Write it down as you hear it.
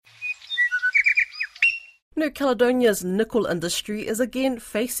New Caledonia's nickel industry is again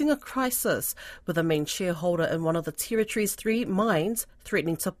facing a crisis, with the main shareholder in one of the territory's three mines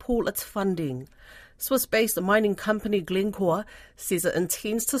threatening to pull its funding. Swiss-based mining company Glencore says it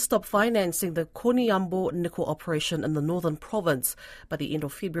intends to stop financing the Koniambo nickel operation in the northern province by the end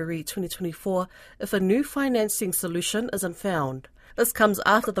of February 2024 if a new financing solution isn't found. This comes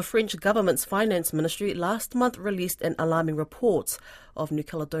after the French government's finance ministry last month released an alarming report of New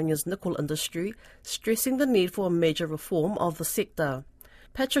Caledonia's nickel industry, stressing the need for a major reform of the sector.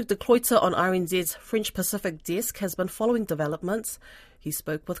 Patrick de Cloyter on RNZ's French Pacific desk has been following developments. He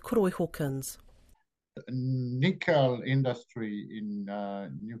spoke with Koroi Hawkins. Nickel industry in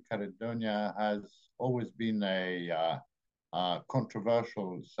New Caledonia has always been a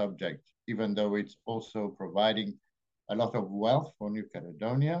controversial subject, even though it's also providing a lot of wealth for New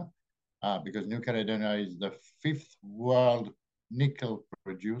Caledonia, because New Caledonia is the fifth world nickel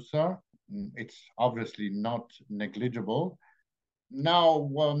producer. It's obviously not negligible. Now,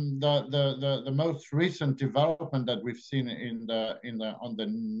 the most recent development that we've seen on the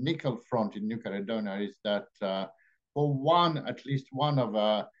nickel front in New Caledonia is that for at least one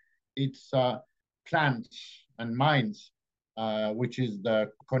of its plants and mines, which is the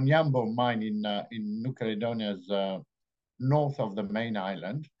Koniambo mine in New Caledonia's north of the main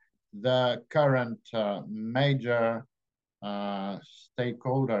island, the current major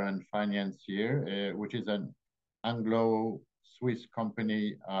stakeholder and financier, which is an Anglo-Swiss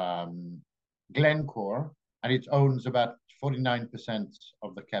company, Glencore, and it owns about 49%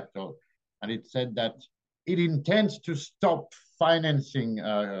 of the capital. And it said that it intends to stop financing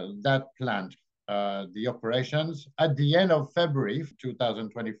that plant, the operations, at the end of February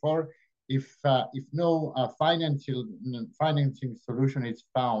 2024, if no financing solution is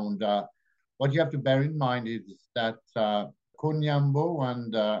found. What you have to bear in mind is that Koniambo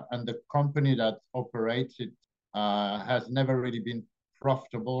and the company that operates it has never really been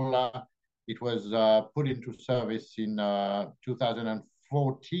profitable. It was put into service in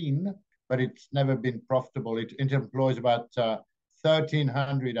 2014, but it's never been profitable. It employs about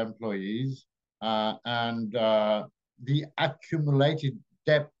 1,300 employees, and the accumulated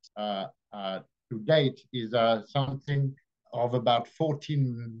debt to date is something of about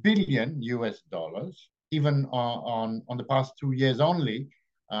 $14 billion US. Even on the past 2 years only,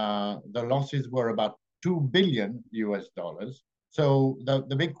 the losses were about $2 billion US. So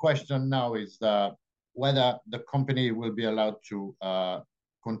the big question now is whether the company will be allowed to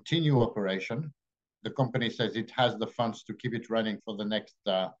continue operation. The company says it has the funds to keep it running for the next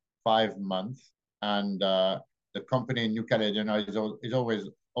 5 months, and the company in New Caledonia is always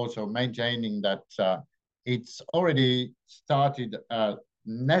also maintaining that it's already started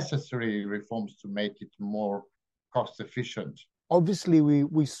necessary reforms to make it more cost efficient. Obviously,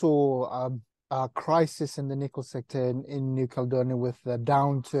 we saw a crisis in the nickel sector in New Caledonia with the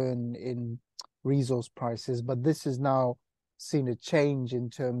downturn in resource prices, but this has now seen a change in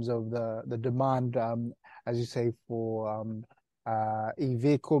terms of the demand, as you say, for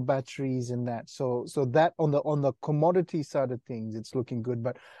e-vehicle batteries and that. So that on the commodity side of things, it's looking good.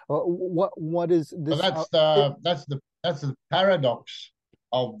 But what is this? Well, that's the paradox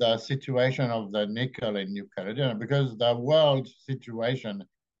of the situation of the nickel in New Caledonia, because the world situation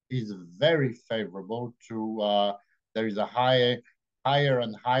is very favorable to there is a higher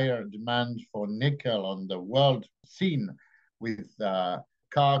and higher demand for nickel on the world scene, with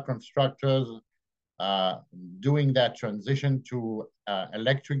car constructors doing that transition to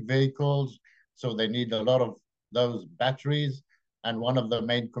electric vehicles. So they need a lot of those batteries, and one of the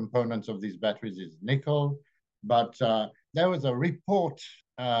main components of these batteries is nickel. But there was a report,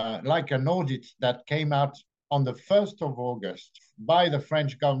 like an audit, that came out on the 1st of August by the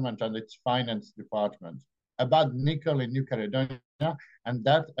French government and its finance department about nickel in New Caledonia. And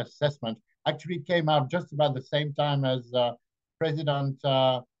that assessment actually came out just about the same time as French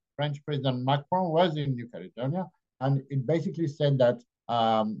President Macron was in New Caledonia. And it basically said that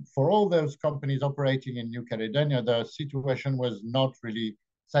for all those companies operating in New Caledonia, the situation was not really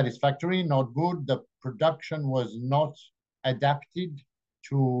satisfactory, not good. The production was not adapted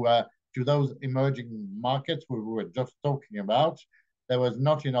to those emerging markets we were just talking about. There was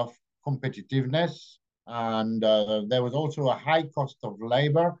not enough competitiveness, and there was also a high cost of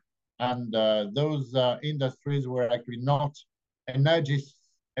labor, and those industries were actually not energy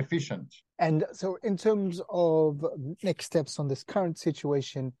efficient. And so in terms of next steps on this current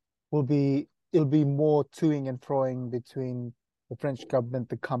situation, it'll be more toing and froing between the French government,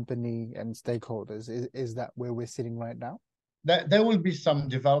 the company, and stakeholders. Is that where we're sitting right now? There will be some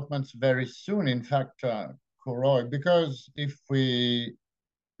developments very soon, in fact, Koroi, because if we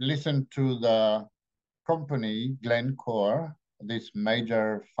listen to the company, Glencore, this major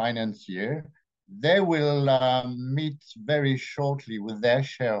financier, they will meet very shortly with their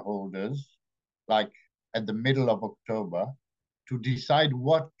shareholders, like at the middle of October, to decide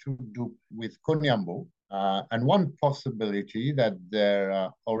what to do with Koniambo. And one possibility that they're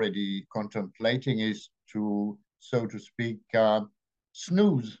already contemplating is to, so to speak,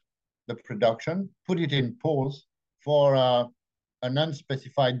 snooze the production, put it in pause for an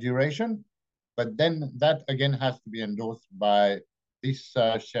unspecified duration. But then that again has to be endorsed by this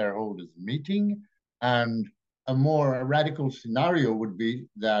shareholders meeting. And a more radical scenario would be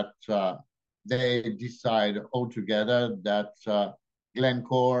that they decide altogether that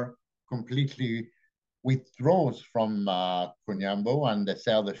Glencore completely withdraws from Koniambo and they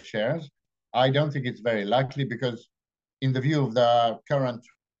sell the shares. I don't think it's very likely because in the view of the current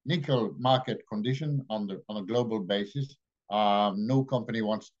nickel market condition on a global basis, no company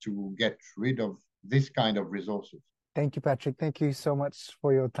wants to get rid of this kind of resources. Thank you, Patrick. Thank you so much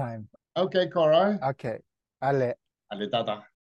for your time. Okay, Koray. Okay. Ale. Allez, tata.